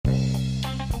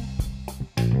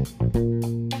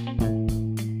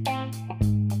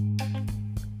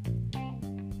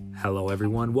Hello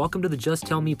everyone, welcome to the Just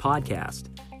Tell Me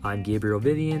podcast. I'm Gabriel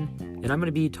Vivian, and I'm going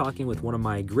to be talking with one of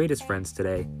my greatest friends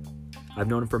today. I've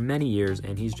known him for many years,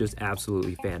 and he's just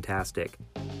absolutely fantastic.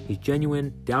 He's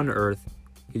genuine, down to earth,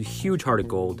 he's a huge heart of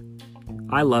gold.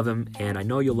 I love him, and I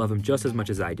know you'll love him just as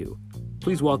much as I do.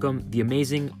 Please welcome the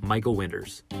amazing Michael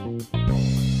Winters.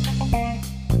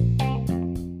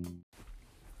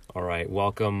 All right,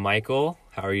 welcome, Michael.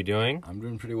 How are you doing? I'm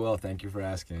doing pretty well. Thank you for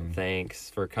asking. Thanks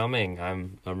for coming.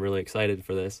 I'm really excited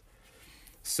for this.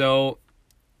 So,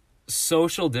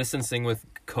 social distancing with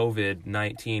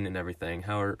COVID-19 and everything.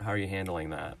 How are you handling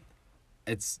that?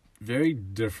 It's very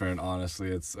different,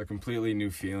 honestly. It's a completely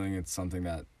new feeling. It's something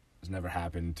that has never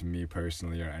happened to me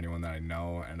personally or anyone that I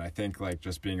know. And I think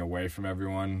just being away from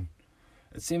everyone,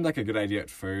 it seemed like a good idea at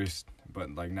first, but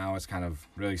now it's kind of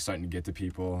really starting to get to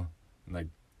people.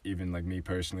 Even me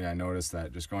personally, I noticed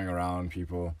that just going around,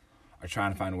 people are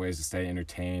trying to find ways to stay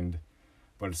entertained,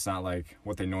 but it's not like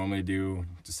what they normally do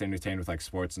to stay entertained with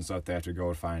sports and stuff. They have to go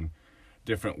and find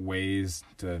different ways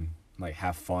to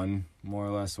have fun, more or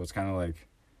less. So it's kind of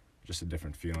just a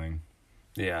different feeling.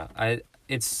 Yeah,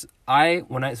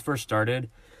 when I first started,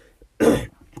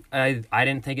 I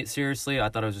didn't take it seriously. I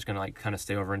thought I was just gonna kind of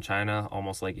stay over in China,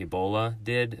 almost like Ebola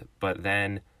did. But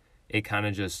then it kind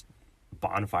of just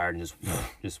bonfired and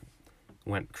just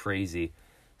went crazy.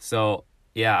 So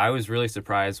yeah, I was really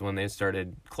surprised when they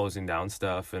started closing down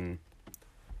stuff, and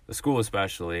the school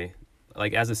especially.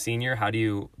 As a senior, how do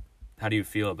you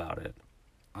feel about it?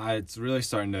 It's really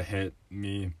starting to hit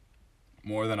me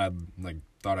more than I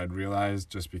thought I'd realize,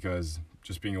 just because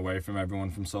just being away from everyone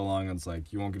from so long, it's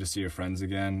you won't get to see your friends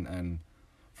again, and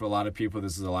for a lot of people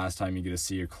this is the last time you get to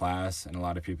see your class, and a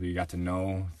lot of people you got to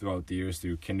know throughout the years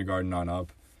through kindergarten on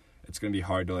up. It's going to be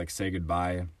hard to say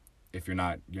goodbye if you're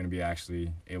not going to be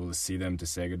actually able to see them to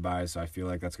say goodbye. So I feel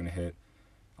that's going to hit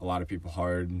a lot of people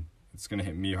hard. It's going to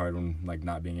hit me hard when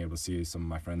not being able to see some of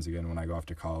my friends again when I go off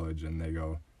to college and they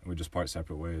go and we just part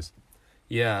separate ways.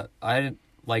 Yeah,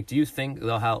 do you think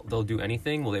they'll do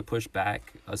anything? Will they push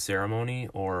back a ceremony,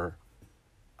 or?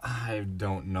 I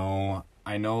don't know.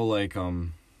 I know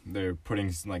they're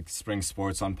putting spring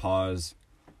sports on pause,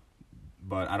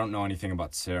 but I don't know anything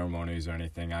about ceremonies or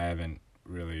anything. I haven't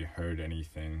really heard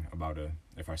anything about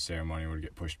if our ceremony would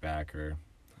get pushed back or.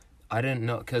 I didn't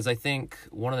know, because I think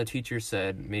one of the teachers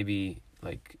said maybe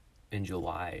in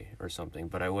July or something,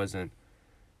 but I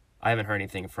haven't heard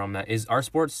anything from that. Is our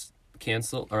sports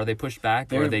canceled? Are they pushed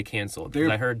back, or are they canceled?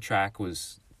 Because I heard track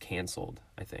was canceled,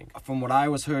 I think. From what I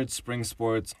was heard, spring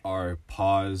sports are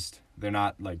paused. They're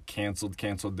not canceled.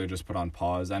 They're just put on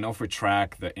pause. I know for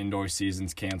track, the indoor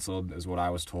season's canceled is what I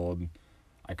was told.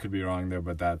 I could be wrong there,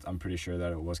 but I'm pretty sure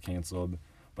that it was canceled.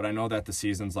 But I know that the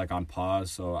season's on pause,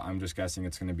 so I'm just guessing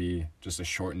it's going to be just a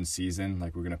shortened season.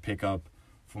 We're going to pick up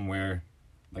from where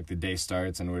the day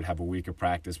starts, and we'd have a week of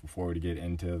practice before we get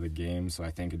into the game. So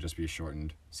I think it'd just be a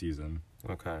shortened season.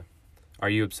 Okay. Are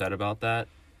you upset about that?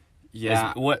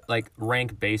 Yeah.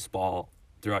 Rank baseball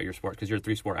throughout your sport, because you're a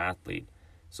 3-sport athlete.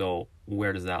 So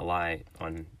where does that lie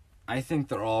on? I think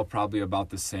they're all probably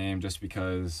about the same, just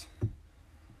because,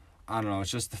 I don't know,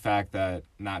 it's just the fact that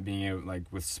not being able,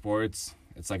 with sports,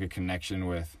 it's a connection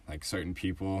with certain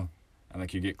people,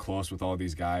 and you get close with all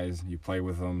these guys. You play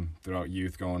with them throughout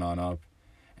youth going on up,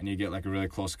 and you get a really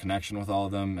close connection with all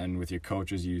of them, and with your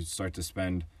coaches you start to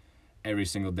spend every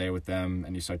single day with them,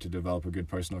 and you start to develop a good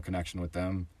personal connection with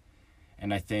them.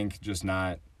 And I think just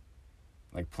not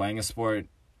playing a sport,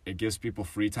 it gives people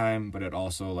free time, but it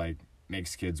also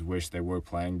makes kids wish they were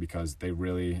playing, because they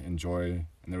really enjoy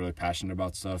and they're really passionate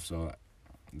about stuff. So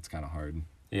it's kind of hard.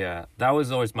 Yeah, that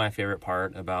was always my favorite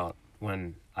part about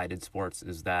when I did sports,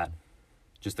 is that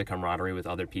just the camaraderie with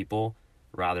other people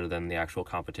rather than the actual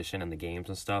competition and the games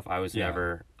and stuff. I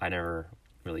never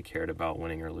really cared about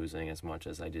winning or losing as much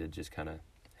as I did just kind of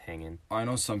hanging. I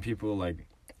know some people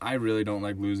I really don't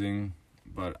like losing,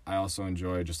 but I also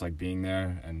enjoy just being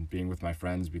there and being with my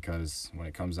friends, because when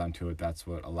it comes down to it, that's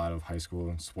what a lot of high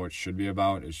school sports should be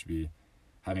about. It should be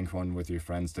having fun with your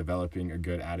friends, developing a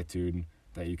good attitude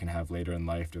that you can have later in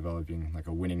life, developing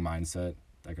a winning mindset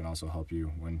that can also help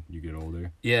you when you get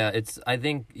older. Yeah, I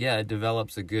think it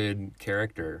develops a good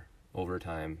character over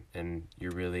time, and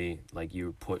you're really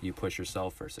you push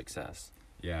yourself for success.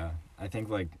 Yeah, I think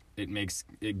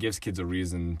it gives kids a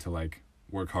reason to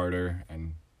work harder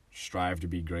and strive to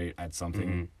be great at something.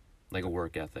 Mm-hmm. Like a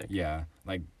work ethic. Yeah,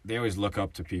 they always look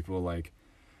up to people.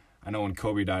 I know when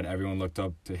Kobe died, everyone looked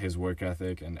up to his work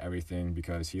ethic and everything,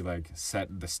 because he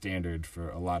set the standard for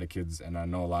a lot of kids, and I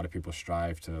know a lot of people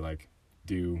strive to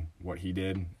do what he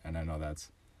did, and I know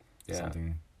that's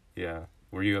something. Yeah.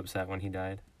 Were you upset when he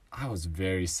died? I was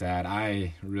very sad.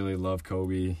 I really love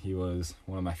Kobe. He was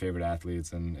one of my favorite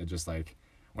athletes, and it just like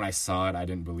when I saw it, I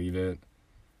didn't believe it,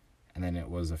 and then it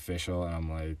was official, and I'm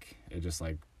like, it just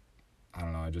like, I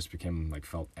don't know, it just became like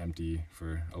felt empty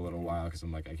for a little while because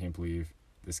I'm like, I can't believe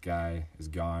this guy is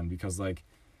gone, because like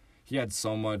he had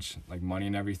so much like money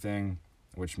and everything,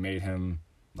 which made him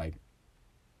like,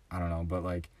 I don't know, but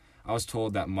like I was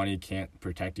told that money can't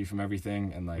protect you from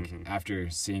everything, and like after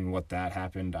seeing what that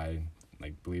happened, I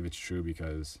like believe it's true,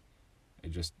 because it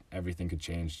just, everything could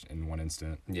change in one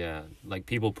instant. Yeah, like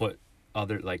people put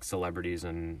other like celebrities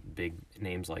and big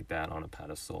names like that on a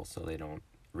pedestal, so they don't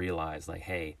realize like,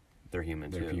 hey, they're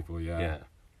human too. They're people, yeah.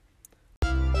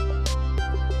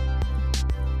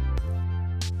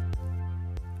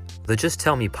 The Just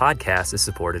Tell Me podcast is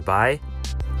supported by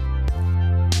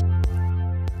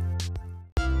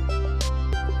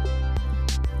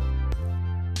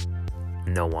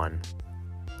no one.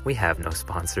 We have no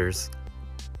sponsors.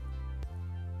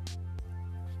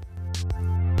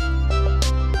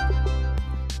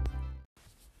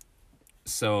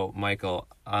 So, Michael,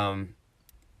 I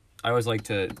always like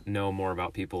to know more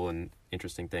about people and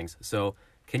interesting things. So,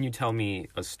 can you tell me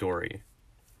a story?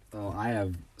 Oh, I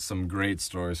have some great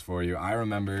stories for you. I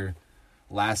remember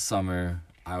last summer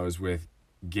I was with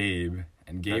Gabe,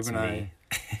 and Gabe That's and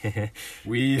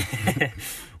me. I,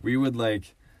 we would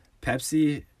like,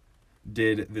 Pepsi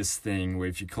did this thing where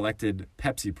if you collected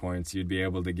Pepsi points, you'd be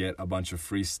able to get a bunch of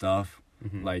free stuff.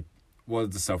 Like, what was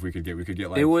the stuff we could get? We could get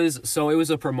like... It was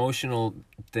a promotional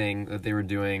thing that they were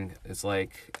doing. It's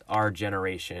like our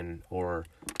generation or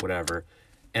whatever.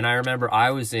 And I remember I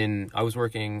was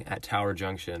working at Tower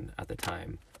Junction at the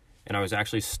time, and I was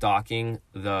actually stocking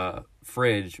the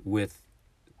fridge with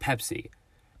Pepsi.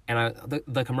 And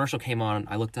the commercial came on,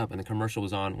 I looked up, and the commercial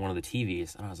was on one of the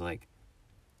TVs, and I was like,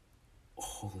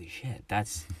 holy shit,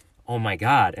 that's, oh my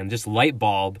God, and just light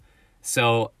bulb.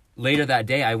 So later that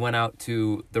day, I went out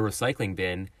to the recycling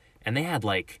bin, and they had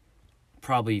like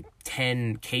probably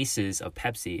 10 cases of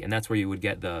Pepsi, and that's where you would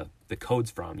get the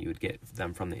codes from. You would get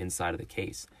them from the inside of the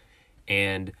case,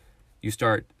 and you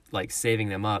start like saving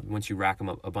them up. Once you rack them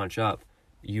up a bunch up,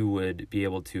 you would be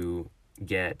able to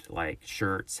get like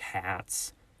shirts,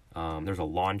 hats. There's a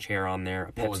lawn chair on there.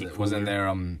 A Pepsi what was it? cooler. Was in there?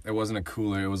 It wasn't a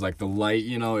cooler. It was like the light.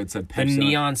 You know, it said Pepsi. The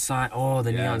neon sign. Oh,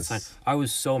 the neon Yes. sign. I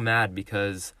was so mad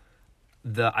because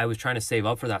I was trying to save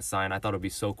up for that sign. I thought it would be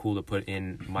so cool to put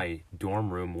in my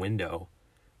dorm room window,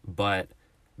 but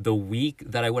the week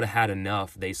that I would have had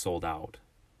enough, they sold out,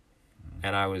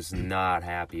 and I was not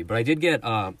happy. But I did get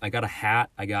I got a hat.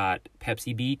 I got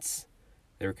Pepsi Beats.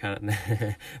 They were kind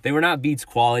of they were not Beats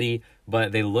quality,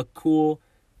 but they look cool.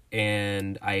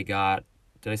 And I got,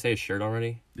 did I say a shirt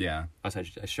already? Yeah. I said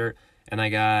a shirt, and I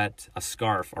got a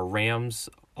scarf, a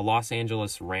Los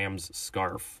Angeles Rams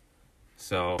scarf.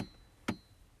 So,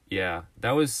 yeah,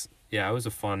 it was a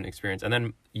fun experience. And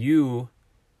then did you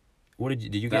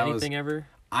get anything ever?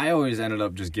 I always ended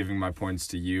up just giving my points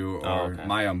to you, or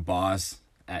my boss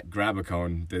at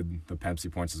Grab-A-Cone did the Pepsi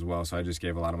points as well. So I just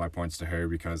gave a lot of my points to her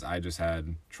because I just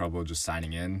had trouble just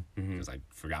signing in because I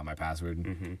forgot my password.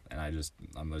 And I'm just,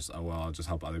 I'll just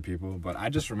help other people. But I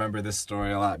just remember this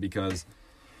story a lot because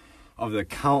of the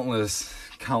countless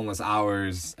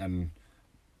hours and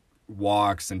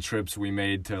walks and trips we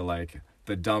made to like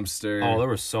the dumpster. Oh, there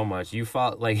was so much. You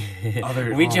fought like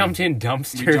we jumped in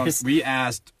dumpsters. We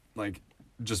asked like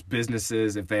just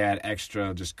businesses if they had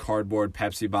extra just cardboard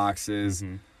Pepsi boxes.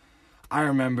 I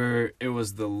remember it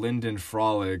was the Linden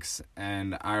Frolics,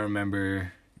 and I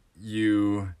remember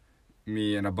you,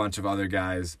 me, and a bunch of other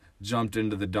guys jumped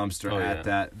into the dumpster at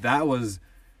that. That was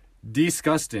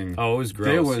disgusting. Oh, it was gross.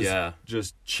 There was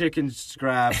just chicken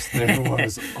scraps. There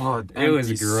was it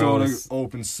was gross.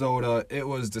 Open soda. It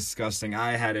was disgusting.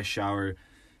 I had a shower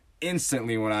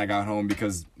instantly when I got home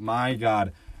because, my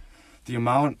God, the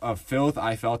amount of filth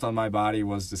I felt on my body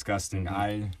was disgusting.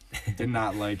 I did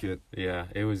not like it. Yeah,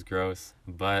 it was gross.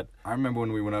 But I remember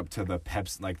when we went up to the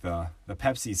Pepsi, like the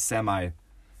Pepsi semi,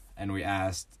 and we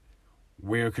asked,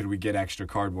 where could we get extra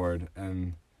cardboard?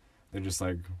 And they're just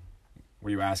like, what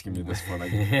are you asking me this for?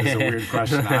 Like, this is a weird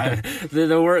question.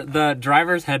 The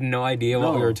drivers had no idea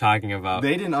what we were talking about.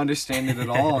 They didn't understand it at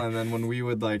all. And then when we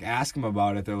would like ask them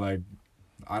about it, they're like,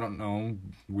 I don't know,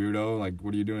 weirdo. Like,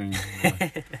 what are you doing?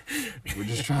 We're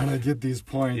just trying to get these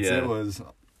points. Yeah. It was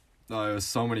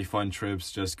so many fun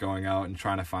trips just going out and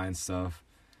trying to find stuff.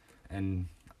 And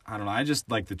I don't know, I just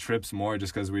like the trips more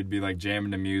just because we'd be like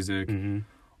jamming to music.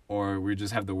 Or we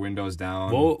just have the windows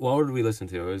down. What would we listen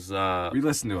to? It was we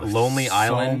listened to Lonely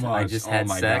Island. so I much. Just Had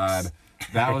Sex. God.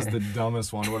 That was the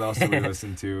dumbest one. What else did we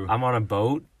listen to? I'm on a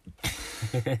boat.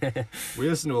 We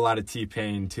listened to a lot of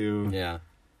T-Pain, too. Yeah.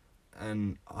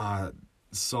 And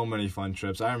so many fun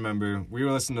trips. I remember we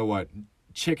were listening to what?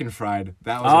 Chicken Fried.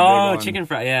 That was a big one. Chicken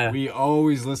Fried, yeah. We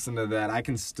always listen to that. I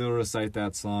can still recite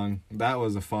that song. That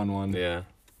was a fun one. Yeah.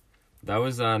 That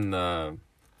was on the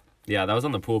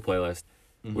pool playlist.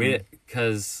 Mm-hmm.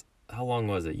 Because how long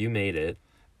was it? You made it.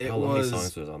 How many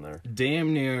songs was on there?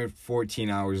 Damn near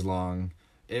 14 hours long.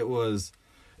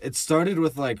 It started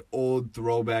with like old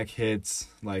throwback hits,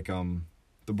 like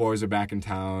The Boys Are Back in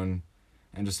Town,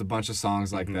 and just a bunch of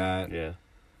songs like that. Yeah.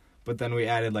 But then we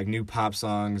added like new pop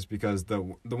songs because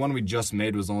the one we just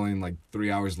made was only like 3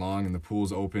 hours long, and the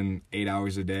pool's open 8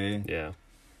 hours a day. Yeah.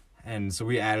 And so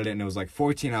we added it, and it was like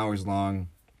 14 hours long.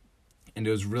 And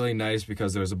it was really nice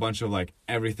because there was a bunch of like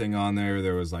everything on there.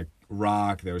 There was like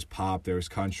rock, there was pop, there was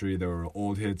country, there were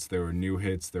old hits, there were new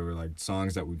hits, there were like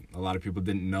songs that a lot of people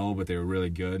didn't know, but they were really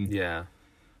good. Yeah.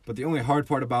 But the only hard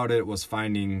part about it was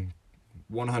finding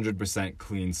 100%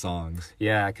 clean songs.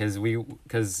 Yeah,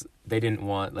 because they didn't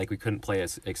want, like, we couldn't play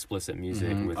explicit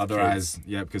music with Otherwise, kids.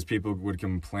 yeah, because people would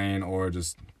complain or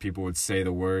just people would say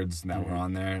the words that were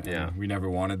on there. Yeah. And we never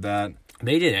wanted that.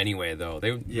 They did anyway, though.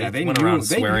 They went knew, around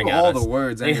swearing they knew at all us. the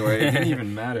words anyway. It didn't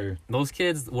even matter. Those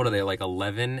kids, what are they, like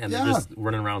 11? And they're just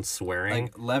running around swearing?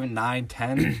 Like 11, 9,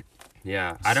 10.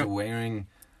 Yeah. Swearing.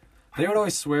 They would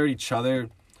always swear at each other,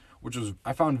 which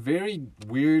I found very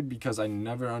weird because I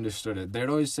never understood it. They'd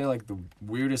always say like the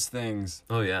weirdest things.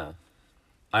 Oh, yeah.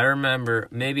 I remember,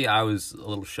 maybe I was a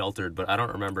little sheltered, but I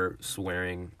don't remember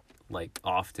swearing like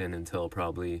often until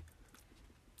probably,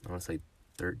 I want to say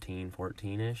 13,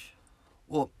 14-ish.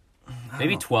 Well,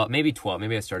 maybe 12. Maybe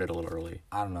I started a little early.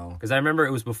 I don't know. Because I remember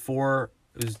it was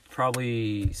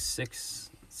probably 5th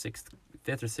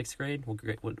or 6th grade.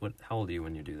 What? How old are you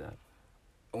when you do that?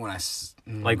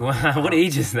 What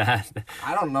age is that?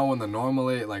 I don't know when the normal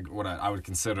age, like what I would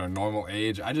consider a normal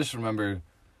age. I just remember,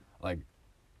 like,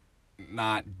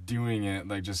 not doing it,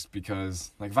 like, just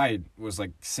because, like, if I was,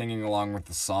 like, singing along with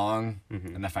the song,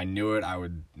 and if I knew it, I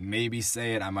would maybe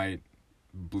say it. I might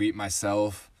bleep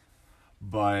myself.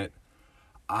 But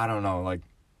I don't know, like,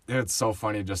 it's so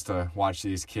funny just to watch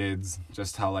these kids,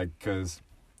 just how, like, because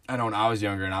I know when I was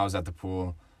younger and I was at the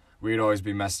pool, we'd always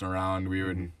be messing around.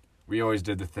 We always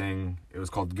did the thing, it was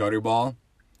called gutter ball,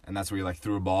 and that's where you, like,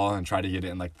 threw a ball and tried to get it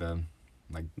in, like, the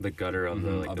gutter of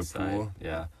the, like, the pool. side.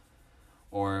 Yeah.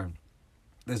 Or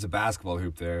there's a basketball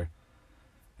hoop there,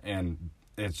 and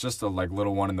it's just a, like,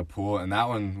 little one in the pool, and that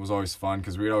one was always fun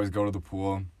because we'd always go to the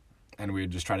pool and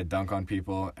we'd just try to dunk on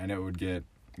people, and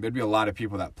there'd be a lot of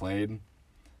people that played,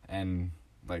 and,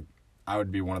 like, I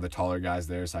would be one of the taller guys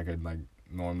there, so I could, like,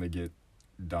 normally get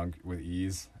dunked with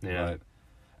ease. Yeah. But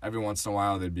every once in a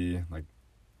while, there'd be, like,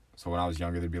 so when I was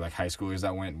younger, there'd be, like, high schoolers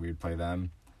that went, and we'd play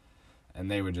them, and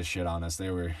they would just shit on us.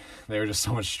 They were just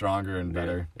so much stronger and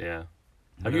better. Yeah.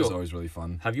 It was always really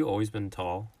fun. Have you always been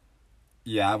tall?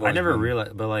 Yeah, I never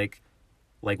realized, but, like,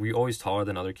 were you always taller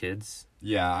than other kids?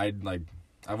 Yeah,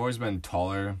 I've always been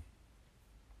taller,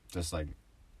 just, like,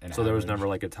 so there was never,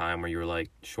 like, a time where you were, like,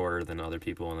 shorter than other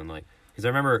people, and then, like, because I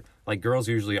remember, like, girls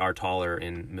usually are taller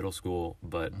in middle school,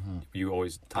 but you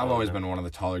always taller. I've always been one of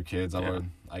the taller kids.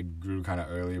 I grew kind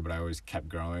of early, but I always kept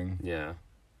growing. Yeah,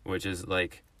 which is,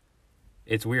 like,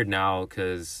 it's weird now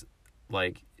because,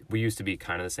 like, we used to be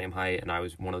kind of the same height, and I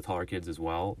was one of the taller kids as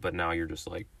well, but now you're just,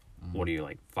 like, what are you,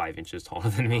 like, 5 inches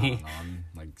taller than me? I don't know, I'm,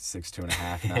 like,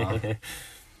 6'2.5" now.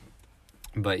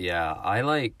 But, yeah, I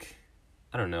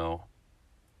don't know.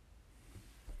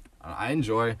 I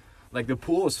enjoy, like, the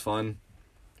pool is fun.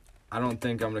 I don't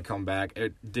think I'm going to come back.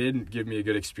 It did give me a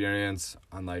good experience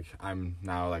on, like, I'm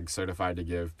now, like, certified to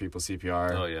give people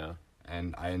CPR. Oh, yeah.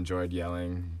 And I enjoyed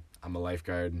yelling. I'm a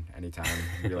lifeguard anytime.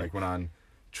 We, like, went on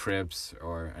trips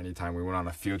or anytime we went on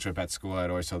a field trip at school, I'd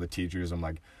always tell the teachers, I'm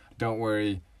like, don't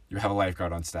worry, you have a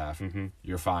lifeguard on staff.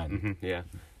 You're fine. Yeah.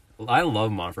 I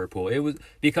love Montfort Pool. It was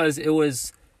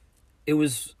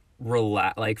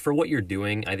like, for what you're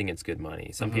doing, I think it's good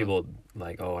money. Some people,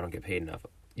 like, oh, I don't get paid enough.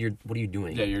 What are you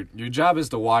doing? Yeah, your job is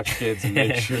to watch kids and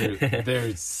make sure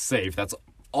they're safe. That's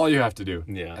all you have to do.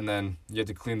 Yeah. And then you have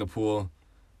to clean the pool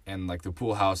and, like, the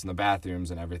pool house and the bathrooms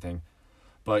and everything.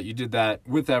 But you did that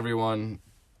with everyone,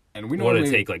 and we normally... What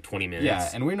did it take, like, 20 minutes? Yeah,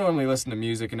 and we normally listen to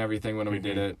music and everything when we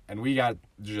did it, and we got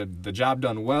the job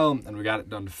done well, and we got it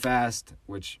done fast,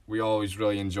 which we always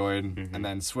really enjoyed. And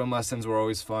then swim lessons were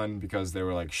always fun because they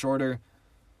were, like, shorter,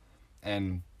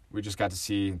 and we just got to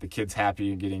see the kids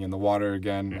happy getting in the water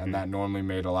again, and that normally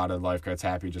made a lot of lifeguards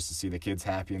happy just to see the kids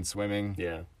happy and swimming.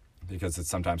 Yeah. Because it's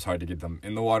sometimes hard to get them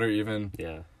in the water even.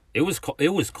 Yeah. It was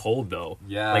cold though.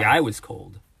 Yeah. Like I was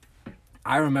cold.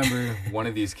 I remember one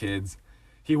of these kids,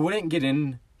 he wouldn't get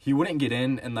in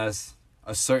unless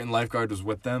a certain lifeguard was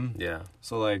with them. Yeah.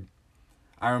 So like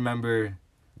I remember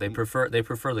They prefer the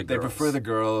girls. they prefer the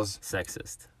girls.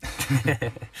 Sexist.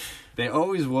 They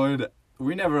always would.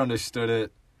 We never understood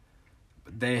it.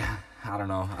 I don't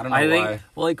know I why. think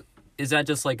well, like is that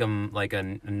just like a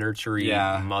nurturing,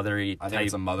 mothery I type think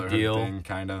it's a motherhood deal? thing,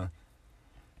 kind of.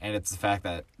 And it's the fact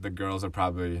that the girls are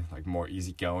probably like more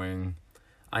easygoing.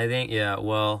 I think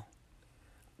well,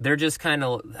 they're just kind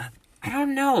of I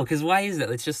don't know because why is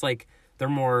that? It's just like they're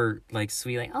more like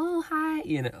sweet, like oh hi,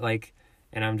 like,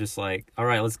 and I'm just like all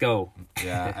right, let's go.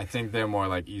 Yeah, I think they're more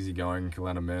like easygoing. Can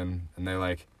let them in, and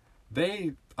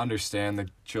they understand the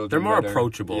children. They're more better.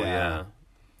 approachable, yeah,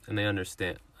 and they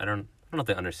understand. I don't know if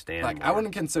they understand. Like more. I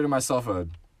wouldn't consider myself a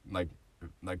like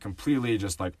completely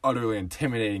just like utterly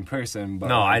intimidating person, but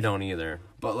no, like, I don't either.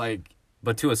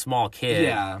 But to a small kid,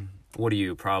 yeah, what are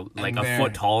you probably like And a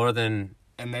foot taller than?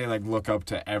 and they like look up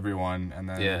to everyone, and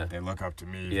then Yeah. they look up to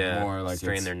me Yeah, more, like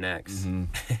strain their necks. Mhm.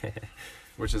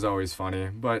 Which is always funny.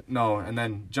 But no, and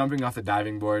then jumping off the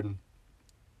diving board,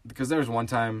 because there was one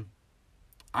time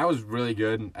I was really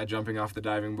good at jumping off the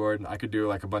diving board. I could do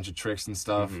like a bunch of tricks and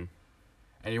stuff, Mhm.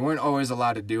 and you weren't always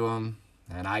allowed to do them.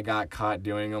 And I got caught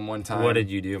doing them one time. What did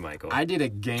you do, Michael? I did a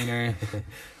gainer.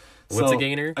 What's a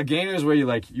gainer? A gainer is where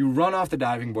you run off the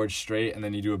diving board straight and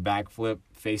then you do a backflip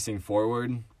facing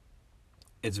forward.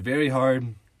 It's very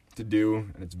hard to do,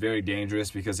 and it's very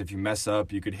dangerous because if you mess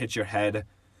up, you could hit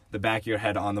the back of your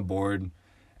head on the board,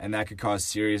 and that could cause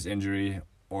serious injury,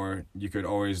 or you could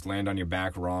always land on your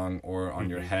back wrong or on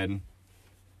your head.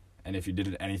 And if you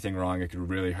did anything wrong, it could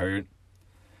really hurt.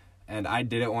 And I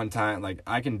did it one time. Like,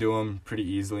 I can do them pretty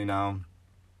easily now.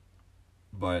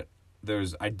 But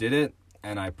I did it,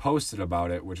 and I posted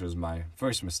about it, which was my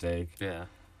first mistake. Yeah.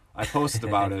 I posted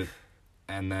about it,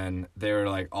 and then they were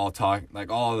like all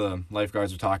the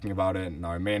lifeguards were talking about it, and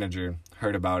our manager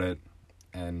heard about it,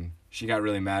 and she got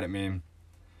really mad at me.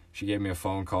 She gave me a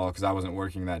phone call because I wasn't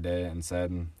working that day and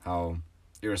said how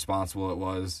irresponsible it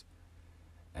was.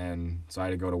 And so I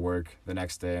had to go to work the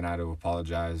next day, and I had to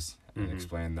apologize and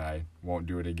explain that I won't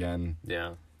do it again.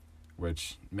 Yeah.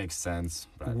 Which makes sense.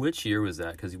 But Which year was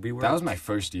that? Because we were. that was my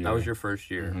first year. That was your first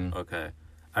year. Mhm. Okay.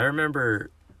 I remember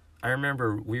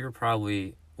we were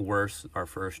probably worse our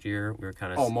first year. We were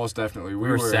kind of. Oh, most definitely. We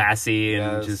were sassy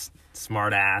and yes. just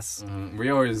smart ass. Mhm. We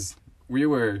always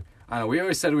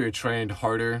said we were trained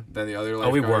harder than the other lifeguards.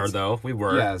 Oh, we were though. We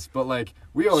were. Yes, but like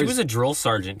we always. She was a drill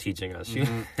sergeant teaching us.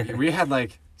 We had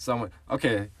like someone.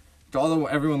 Okay, to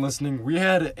everyone listening, we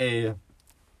had a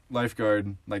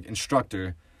lifeguard like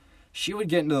instructor. She would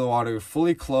get into the water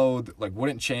fully clothed, like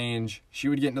wouldn't change. She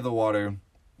would get into the water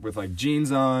with like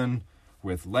jeans on,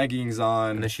 with leggings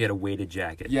on. And then she had a weighted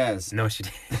jacket. Yes. No, she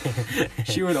didn't.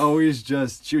 She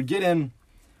would get in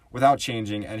without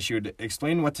changing, and she would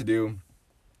explain what to do.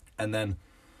 And then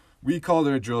we called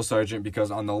her a drill sergeant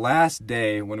because on the last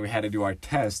day when we had to do our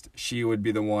test, she would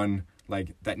be the one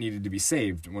like that needed to be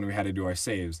saved when we had to do our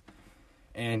saves.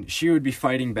 And she would be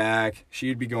fighting back. She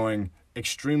would be going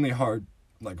extremely hard,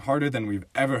 like harder than we've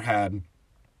ever had.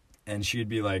 And she'd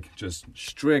be like just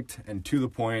strict and to the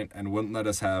point and wouldn't let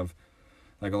us have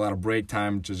like a lot of break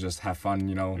time to just have fun,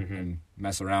 and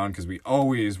mess around because we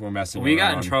always were messing around. We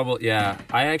got in trouble. Yeah.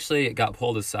 I actually got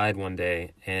pulled aside one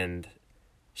day and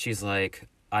she's like,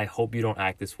 I hope you don't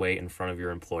act this way in front of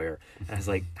your employer. And I was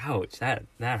like, ouch, that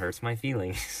hurts my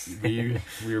feelings. we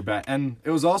were bad. And it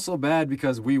was also bad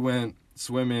because we went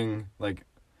swimming, like,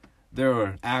 there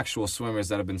were actual swimmers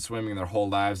that have been swimming their whole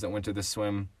lives that went to this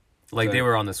swim. Like, they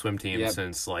were on the swim team Yep.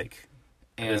 since, like,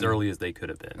 as early as they could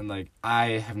have been. And, like, I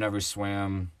have never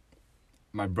swam.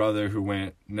 My brother who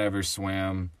went never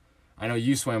swam. I know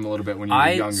you swam a little bit when you were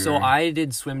younger. So I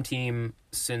did swim team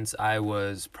since I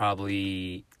was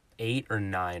probably 8 or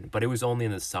 9, but it was only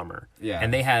in the summer. Yeah.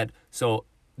 And they had, so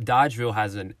Dodgeville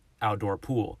has an outdoor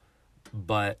pool,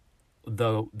 but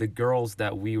the girls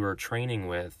that we were training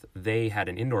with, they had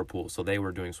an indoor pool, so they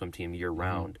were doing swim team year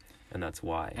round, and that's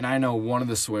why. And I know one of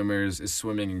the swimmers is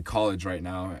swimming in college right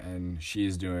now, and she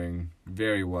is doing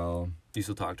very well. You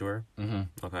still talk to her?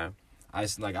 Mm-hmm. Okay.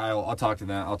 I'll talk to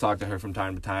them. I'll talk to her from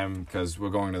time to time because we're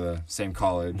going to the same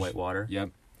college. Whitewater? Yep.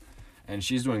 And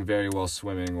she's doing very well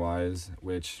swimming wise,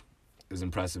 which is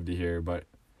impressive to hear. But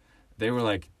they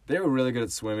were really good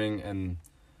at swimming, and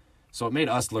so it made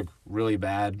us look really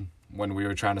bad when we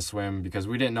were trying to swim because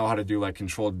we didn't know how to do like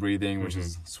controlled breathing, which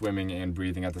is swimming and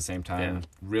breathing at the same time. Yeah.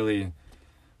 Really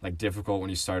like difficult when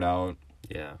you start out.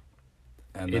 Yeah.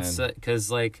 And It's then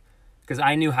because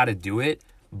I knew how to do it,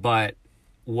 but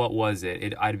what was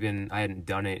it? I hadn't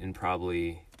done it in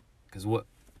probably, because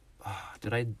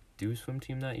did I do swim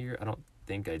team that year? I don't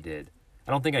think I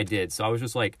did. So I was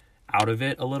just like out of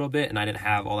it a little bit, and I didn't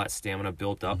have all that stamina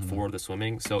built up for the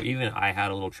swimming. So even I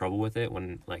had a little trouble with it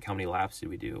when, like, how many laps did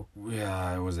we do?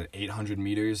 Yeah, was it 800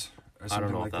 meters or something? I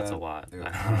don't know like if that's that? a lot. It,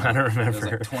 I don't remember. It was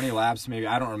like 20 laps maybe.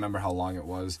 I don't remember how long it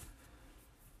was.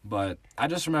 But I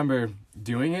just remember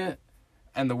doing it,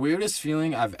 and the weirdest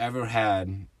feeling I've ever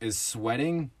had is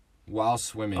sweating while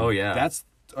swimming. Oh, yeah. That's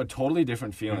a totally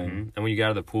different feeling. Mm-hmm. And when you get out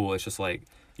of the pool, it's just like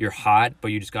you're hot, but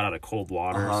you just got out of cold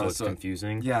water, so it's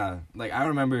confusing. Yeah, like I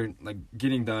remember like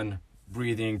getting done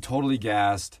breathing, totally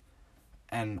gassed,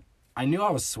 and I knew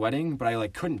I was sweating, but I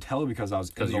like couldn't tell because I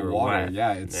was in the you were water. wet.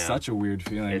 Yeah, it's such a weird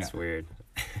feeling. It's weird.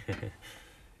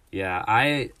 Yeah,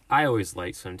 I always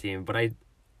liked swim team, but I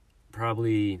want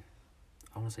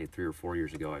to say 3 or 4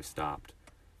 years ago I stopped.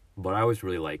 But I always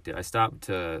really liked it. I stopped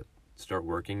to start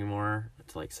working more,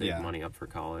 to like save money up for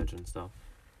college and stuff.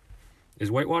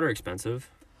 Is whitewater expensive?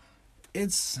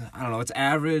 It's, I don't know, it's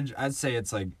average. I'd say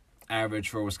it's like average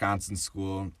for a Wisconsin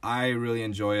school. I really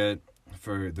enjoy it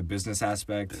for the business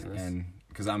aspect, and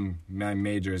because my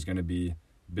major is going to be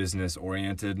business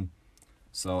oriented.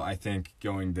 So I think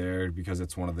going there, because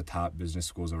it's one of the top business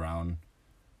schools around,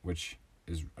 which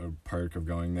is a perk of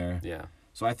going there. Yeah.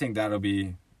 So I think that'll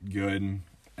be good,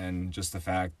 and just the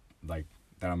fact like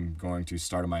that I'm going to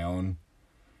start on my own,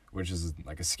 which is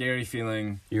like a scary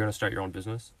feeling. You're gonna start your own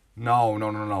business? No.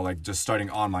 Like just starting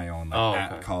on my own, like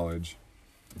at college.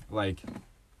 Like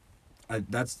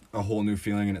that's a whole new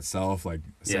feeling in itself. Like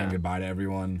saying goodbye to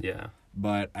everyone. Yeah.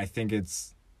 But I think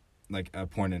it's like a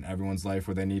point in everyone's life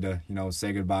where they need to,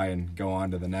 say goodbye and go on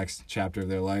to the next chapter of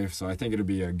their life. So I think it'll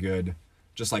be a good,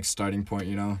 just like starting point,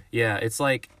 Yeah, it's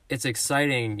like, it's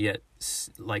exciting yet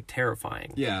like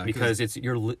terrifying. Yeah. Because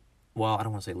well, I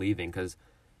don't want to say leaving, because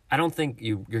I don't think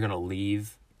you're gonna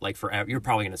leave like forever. You're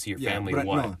probably gonna see your family.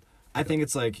 No, I think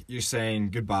it's like you're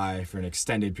saying goodbye for an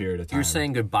extended period of time. You're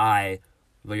saying goodbye,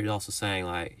 but you're also saying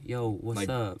like, "Yo, what's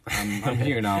up? I'm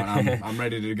here now, and I'm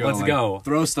ready to go. Let's go.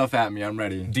 Throw stuff at me. I'm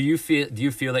ready." Do you feel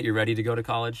that you're ready to go to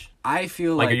college? I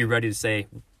feel like are you ready to say,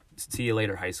 "See you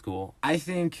later, high school"? I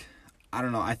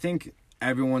don't know. I think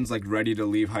everyone's like ready to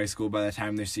leave high school by the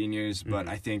time they're seniors, but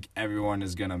I think everyone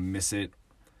is gonna miss it,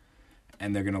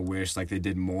 and they're gonna wish like they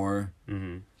did more.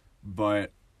 Mm-hmm.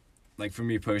 But like for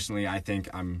me personally, I think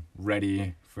I'm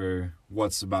ready for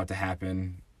what's about to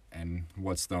happen and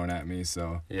what's thrown at me.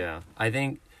 So yeah, I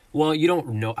think. Well, you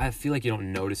don't know. I feel like you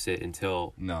don't notice it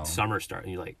until summer starts,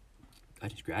 and you're like, I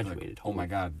just graduated. Like, oh my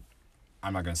god,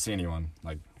 I'm not gonna see anyone.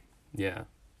 Like, yeah,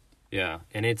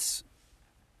 and it's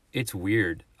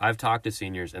weird. I've talked to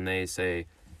seniors, and they say,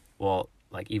 well,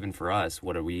 like even for us,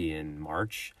 what are we in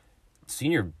March?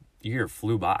 Senior year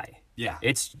flew by. Yeah,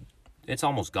 it's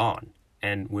almost gone.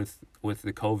 And with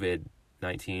the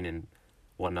COVID-19 and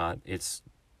whatnot, it's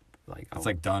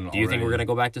like done. Do you think we're gonna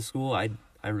go back to school? I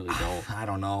really don't. I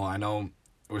don't know. I know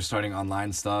we're starting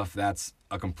online stuff. That's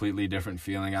a completely different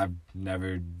feeling. I've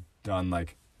never done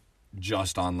like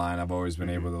just online. I've always been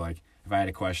able to like, if I had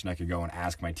a question, I could go and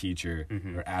ask my teacher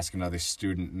or ask another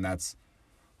student, and that's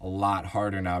a lot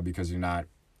harder now because you're not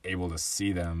able to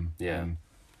see them. Yeah. And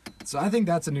so I think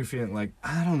that's a new feeling. Like,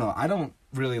 I don't know. I don't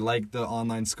really like the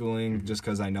online schooling just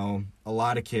because I know a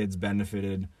lot of kids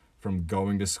benefited from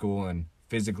going to school and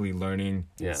physically learning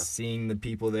and seeing the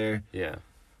people there. Yeah.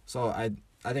 So I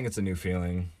think it's a new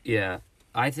feeling. Yeah.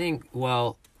 I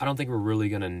don't think we're really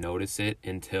going to notice it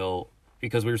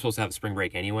because we were supposed to have spring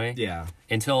break anyway. Yeah.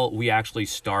 Until we actually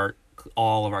start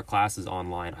all of our classes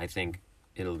online, I think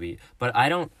it'll be. But I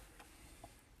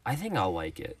think I'll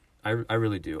like it. I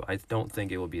really do. I don't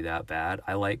think it will be that bad.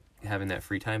 I like having that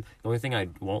free time. The only thing I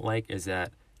won't like is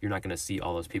that you're not going to see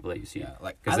all those people that you see. Yeah,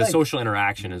 because the social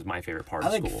interaction is my favorite part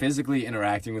of school. I like physically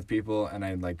interacting with people, and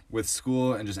I like with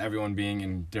school and just everyone being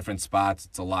in different spots,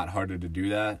 it's a lot harder to do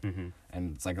that. Mm-hmm.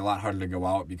 And it's like a lot harder to go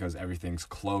out because everything's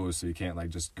closed, so you can't like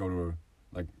just go to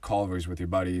like Culver's with your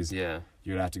buddies. Yeah.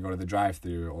 You'd have to go to the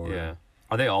drive-thru or... Yeah.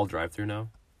 Are they all drive-thru now?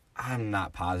 I'm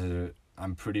not positive.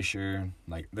 I'm pretty sure,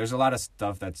 like, there's a lot of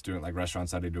stuff that's doing, like,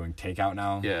 restaurants that are doing takeout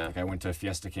now. Yeah. Like, I went to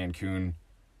Fiesta Cancun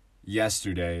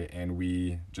yesterday, and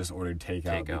we just ordered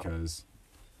takeout.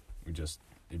 Because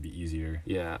it'd be easier.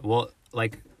 Yeah. Well,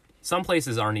 like, some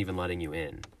places aren't even letting you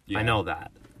in. Yeah. I know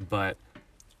that. But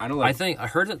I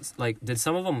heard it's, like, did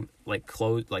some of them, like,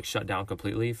 close, like, shut down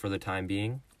completely for the time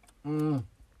being?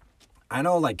 I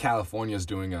know, like, California's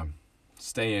doing a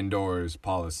stay indoors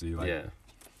policy. Like, yeah.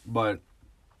 But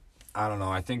I don't know.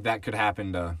 I think that could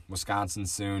happen to Wisconsin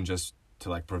soon just to,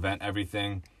 like, prevent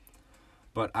everything.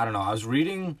 But I don't know. I was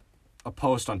reading a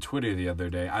post on Twitter the other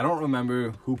day. I don't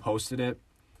remember who posted it,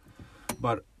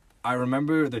 but I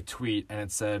remember the tweet, and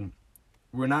it said,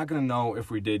 "We're not going to know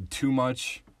if we did too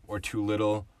much or too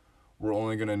little. We're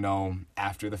only going to know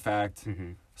after the fact."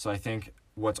 Mm-hmm. So I think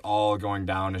what's all going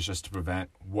down is just to prevent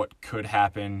what could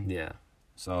happen. Yeah.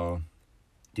 So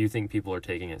Do you think people are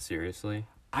taking it seriously?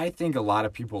 I think a lot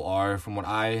of people are. From what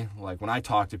when I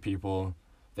talk to people,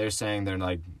 they're saying they're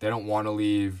like, they don't want to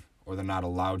leave or they're not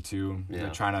allowed to. Yeah.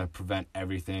 They're trying to prevent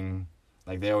everything.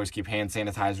 Like, they always keep hand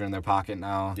sanitizer in their pocket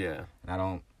now. Yeah. And I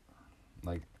don't,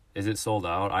 like... Is it sold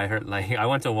out? I heard, like, I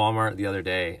went to Walmart the other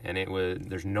day, and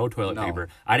there's no toilet paper.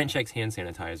 I didn't check hand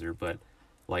sanitizer, but,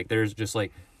 like, there's just,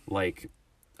 like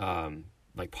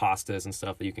pastas and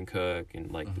stuff that you can cook,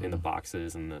 and, like, in the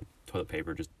boxes, and the toilet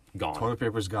paper just gone. Toilet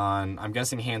paper's gone. I'm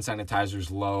guessing hand sanitizer's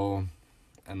low,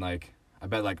 and, like, I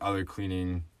bet, like, other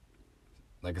cleaning,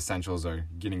 like, essentials are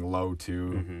getting low,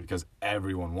 too, because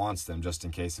everyone wants them just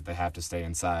in case if they have to stay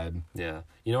inside. Yeah.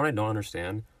 You know what I don't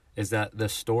understand? Is that the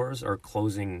stores are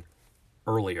closing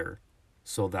earlier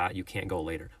so that you can't go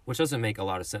later, which doesn't make a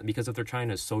lot of sense, because if they're trying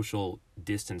to social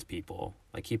distance people,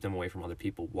 like keep them away from other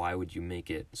people, why would you make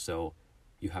it so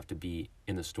you have to be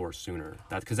in the store sooner?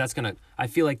 I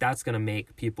feel like that's going to make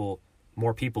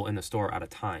more people in the store at a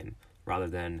time, rather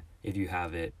than if you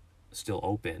have it still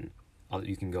open,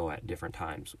 you can go at different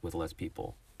times with less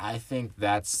people. I think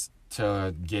that's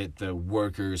to get the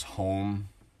workers home.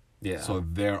 Yeah. So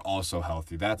they're also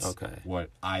healthy. That's what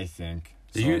I think.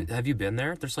 Have you been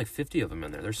there? There's like 50 of them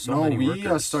in there. There's so many workers.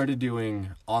 No, we started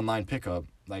doing online pickup.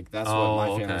 Like, that's what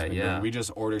my family's been doing. We just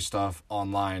order stuff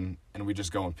online, and we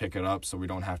just go and pick it up, so we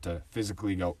don't have to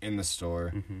physically go in the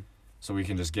store. So we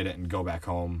can just get it and go back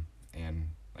home and,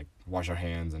 like, wash our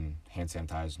hands and hand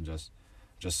sanitize, and just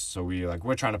so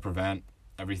we're trying to prevent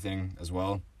everything as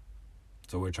well.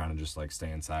 So we're trying to just, like, stay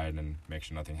inside and make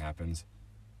sure nothing happens.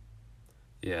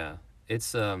 Yeah,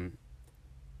 it's I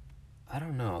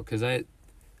don't know, because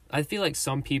I feel like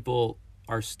some people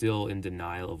are still in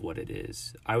denial of what it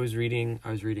is. I was reading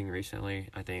recently,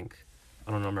 I don't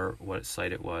remember what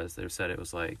site it was. They said it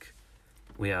was like,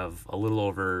 we have a little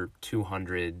over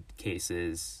 200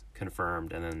 cases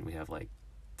confirmed, and then we have like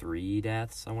 3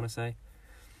 deaths, I want to say.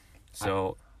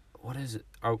 So what is it?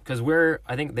 Because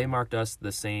I think they marked us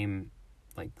the same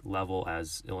like level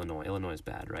as Illinois. Illinois is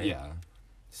bad, right? Yeah.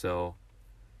 So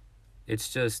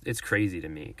it's crazy to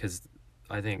me, because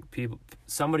I think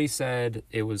somebody said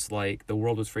it was like the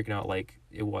world was freaking out, like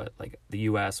the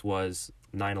U.S. was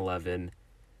 9/11.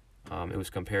 It was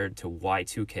compared to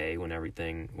Y2K when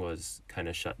everything was kind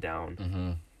of shut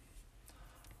down.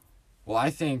 Well, I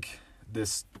think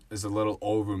this is a little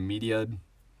over-mediated,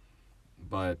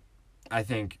 but I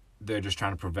think they're just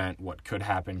trying to prevent what could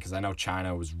happen, because I know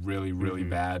China was really, really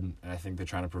bad, and I think they're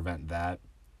trying to prevent that.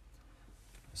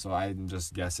 So I'm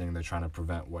just guessing they're trying to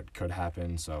prevent what could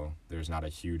happen, so there's not a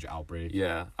huge outbreak.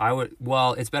 Yeah,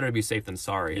 it's better to be safe than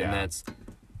sorry. Yeah. And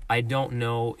I don't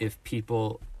know if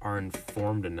people are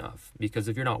informed enough, because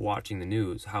if you're not watching the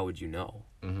news, how would you know?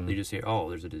 You just hear, oh,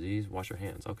 there's a disease, wash your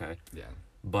hands, okay. Yeah.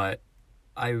 But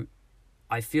I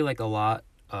feel like a lot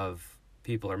of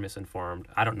people are misinformed.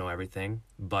 I don't know everything,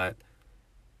 but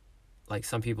like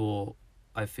some people,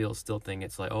 I feel, still think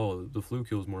it's like, oh, the flu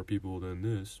kills more people than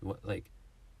this. What, like,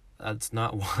 that's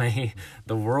not why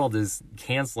the world is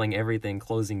canceling everything,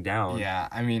 closing down. Yeah,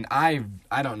 I mean, I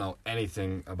don't know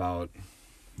anything about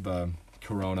the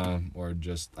corona, or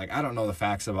just, like, I don't know the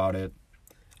facts about it.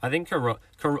 I think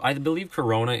I believe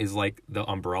corona is like the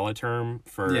umbrella term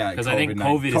for, yeah, because I think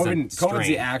COVID is a strain. COVID's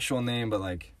the actual name, but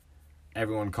like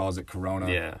everyone calls it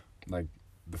corona. Yeah. Like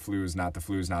the flu is not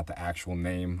the actual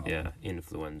name. Yeah,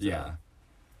 influenza. Yeah.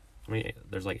 I mean,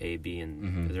 there's like A, B,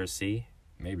 and is there a C?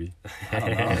 Maybe. I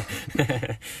don't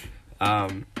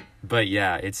know. But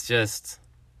yeah, it's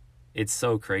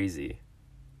so crazy.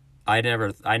 I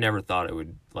never thought it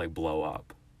would like blow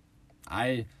up.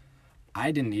 I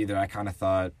didn't either. I kind of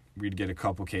thought we'd get a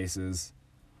couple cases,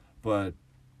 but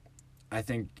I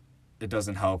think it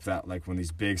doesn't help that like when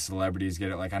these big celebrities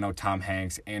get it. Like I know Tom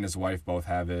Hanks and his wife both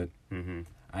have it.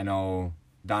 I know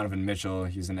Donovan Mitchell,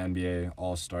 he's an NBA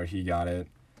All-Star, he got it.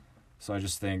 So I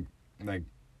just think like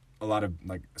a lot of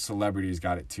like celebrities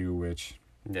got it too, which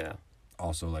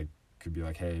also like could be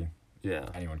like, hey,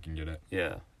 anyone can get it.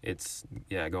 Yeah, it's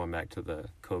going back to the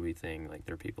Kobe thing, like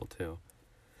they're people too.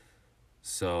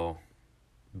 So,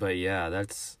 but yeah,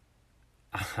 that's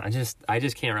I just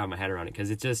can't wrap my head around it, because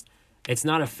it's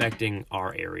not affecting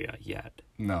our area yet.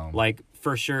 No, like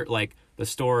for sure, like the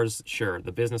stores, sure,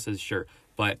 the businesses, sure,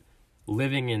 but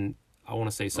living in, I want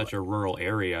to say, such a rural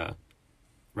area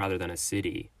rather than a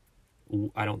city,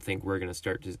 I don't think we're gonna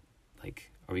start to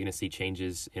like, are we going to see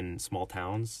changes in small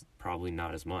towns? Probably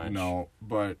not as much. No,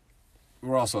 but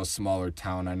we're also a smaller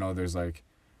town. I know there's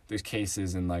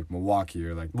cases in like Milwaukee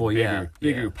or like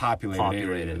bigger populated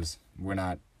areas. We're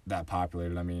not that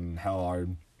populated. I mean, hell,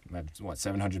 we have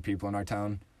 700 people in our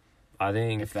town? I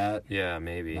think, if that. Yeah,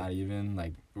 maybe. Not even.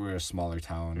 Like, we're a smaller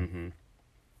town. Mm-hmm.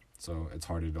 So it's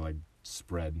harder to like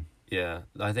spread. Yeah,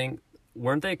 I think,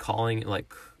 weren't they calling,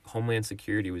 like, Homeland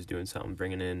Security was doing something,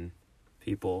 bringing in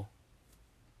people?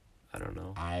 I don't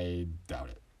know. I doubt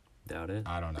it. Doubt it?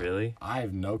 I don't know. Really? I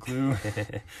have no clue.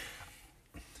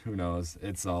 Who knows?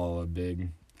 It's all a big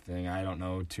thing. I don't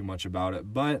know too much about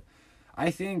it. But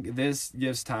I think this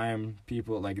gives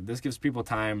people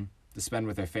time to spend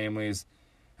with their families.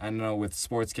 I know with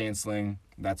sports canceling,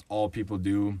 that's all people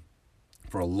do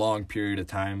for a long period of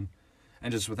time.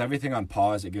 And just with everything on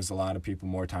pause, it gives a lot of people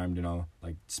more time to,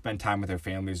 like, spend time with their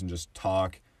families and just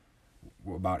talk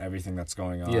about everything that's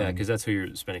going on. Yeah, because that's who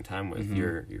you're spending time with,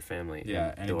 your family.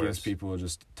 Yeah, and it gives people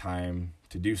just time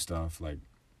to do stuff. Like,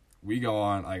 I go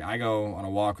on a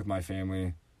walk with my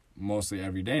family mostly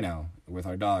every day now with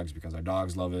our dogs because our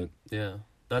dogs love it. Yeah,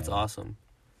 that's awesome.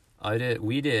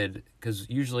 We did, because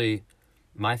usually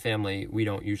my family, we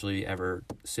don't usually ever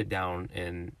sit down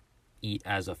and eat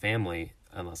as a family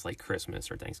unless like Christmas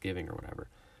or Thanksgiving or whatever.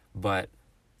 But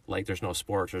like there's no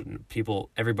sports or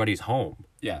everybody's home.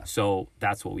 Yeah. So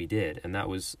that's what we did. And it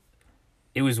was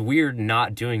weird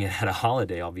not doing it at a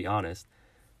holiday, I'll be honest.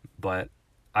 But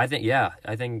I think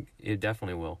it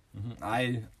definitely will.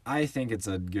 Mm-hmm. I think it's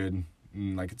a good,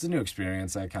 it's a new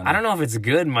experience. I don't know if it's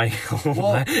good, Michael.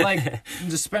 Well, like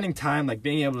just spending time, like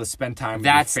being able to spend time with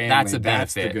your family. That's a benefit.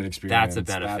 That's the good experience. That's a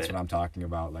benefit. That's what I'm talking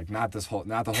about. Like not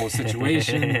the whole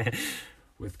situation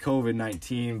with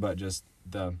COVID-19, but just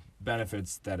the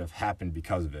benefits that have happened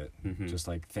because of it. Mm-hmm. Just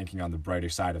like thinking on the brighter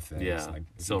side of things. Yeah. Like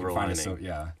silver lining.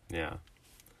 Yeah. Yeah.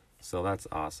 So that's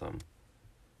awesome.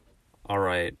 All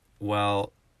right.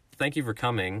 Well, thank you for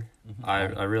coming. Mm-hmm.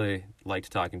 I really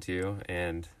liked talking to you,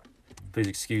 and please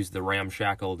excuse the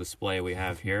ramshackle display we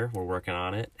have here. We're working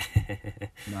on it.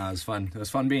 Nah, it was fun. It was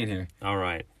fun being here. All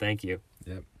right. Thank you.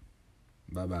 Yep.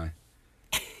 Bye-bye.